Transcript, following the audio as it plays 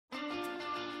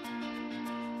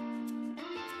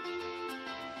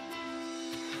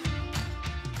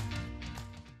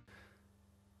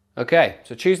Okay,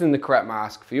 so choosing the correct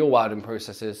mask for your welding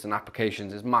processes and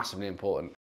applications is massively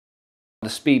important. The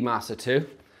Speed Master 2,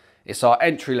 it's our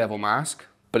entry-level mask,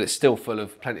 but it's still full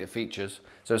of plenty of features.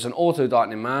 So it's an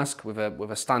auto-darkening mask with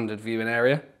a standard viewing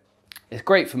area. It's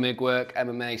great for MIG work,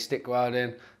 MMA, stick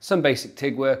welding, some basic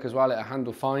TIG work as well, it'll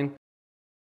handle fine.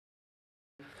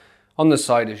 On the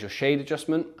side is your shade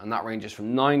adjustment, and that ranges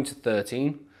from 9 to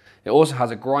 13. It also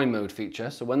has a grind mode feature,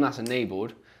 so when that's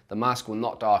enabled, the mask will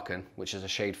not darken, which is a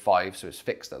shade 5, so it's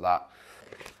fixed at that.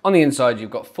 On the inside, you've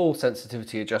got full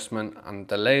sensitivity adjustment and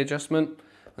delay adjustment.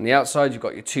 On the outside, you've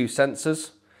got your 2 sensors,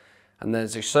 and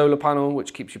there's your solar panel,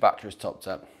 which keeps your batteries topped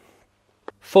up.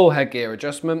 Full headgear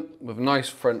adjustment with a nice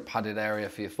front padded area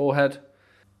for your forehead.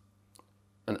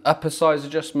 An upper size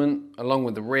adjustment along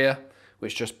with the rear,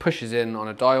 which just pushes in on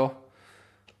a dial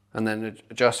and then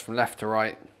adjusts from left to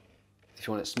right if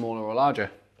you want it smaller or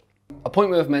larger. A point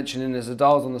worth mentioning is the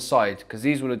dials on the side, because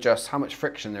these will adjust how much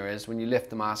friction there is when you lift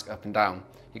the mask up and down.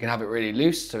 You can have it really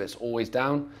loose, so it's always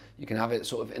down. You can have it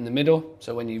sort of in the middle,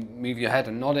 so when you move your head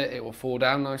and nod it, it will fall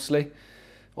down nicely.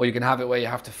 Or you can have it where you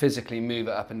have to physically move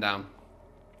it up and down.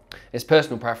 It's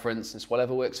personal preference, it's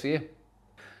whatever works for you.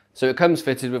 So it comes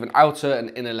fitted with an outer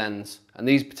and inner lens, and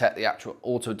these protect the actual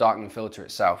auto darkening filter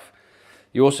itself.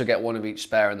 You also get one of each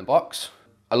spare in the box,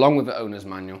 along with the owner's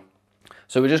manual.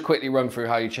 So we'll just quickly run through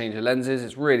how you change the lenses.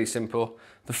 It's really simple.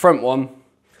 The front one,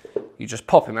 you just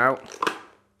pop him out,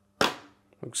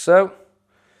 like so.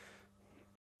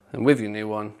 And with your new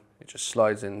one, it just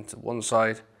slides into one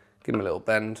side, give him a little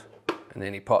bend, and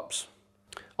then he pops.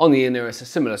 On the inner, it's a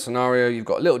similar scenario. You've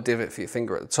got a little divot for your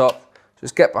finger at the top.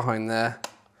 Just get behind there,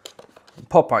 and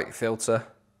pop out your filter,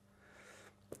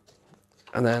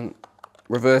 and then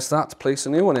reverse that to place a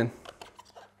new one in.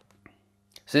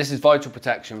 So this is vital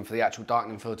protection for the actual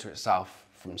darkening filter itself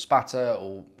from spatter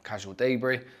or casual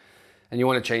debris. And you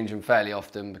want to change them fairly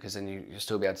often, because then you'll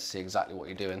still be able to see exactly what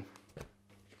you're doing.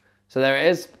 So there it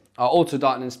is, our auto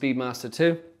darkening Speed Master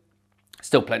 2.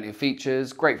 Still plenty of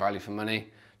features, great value for money,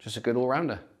 just a good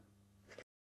all-rounder.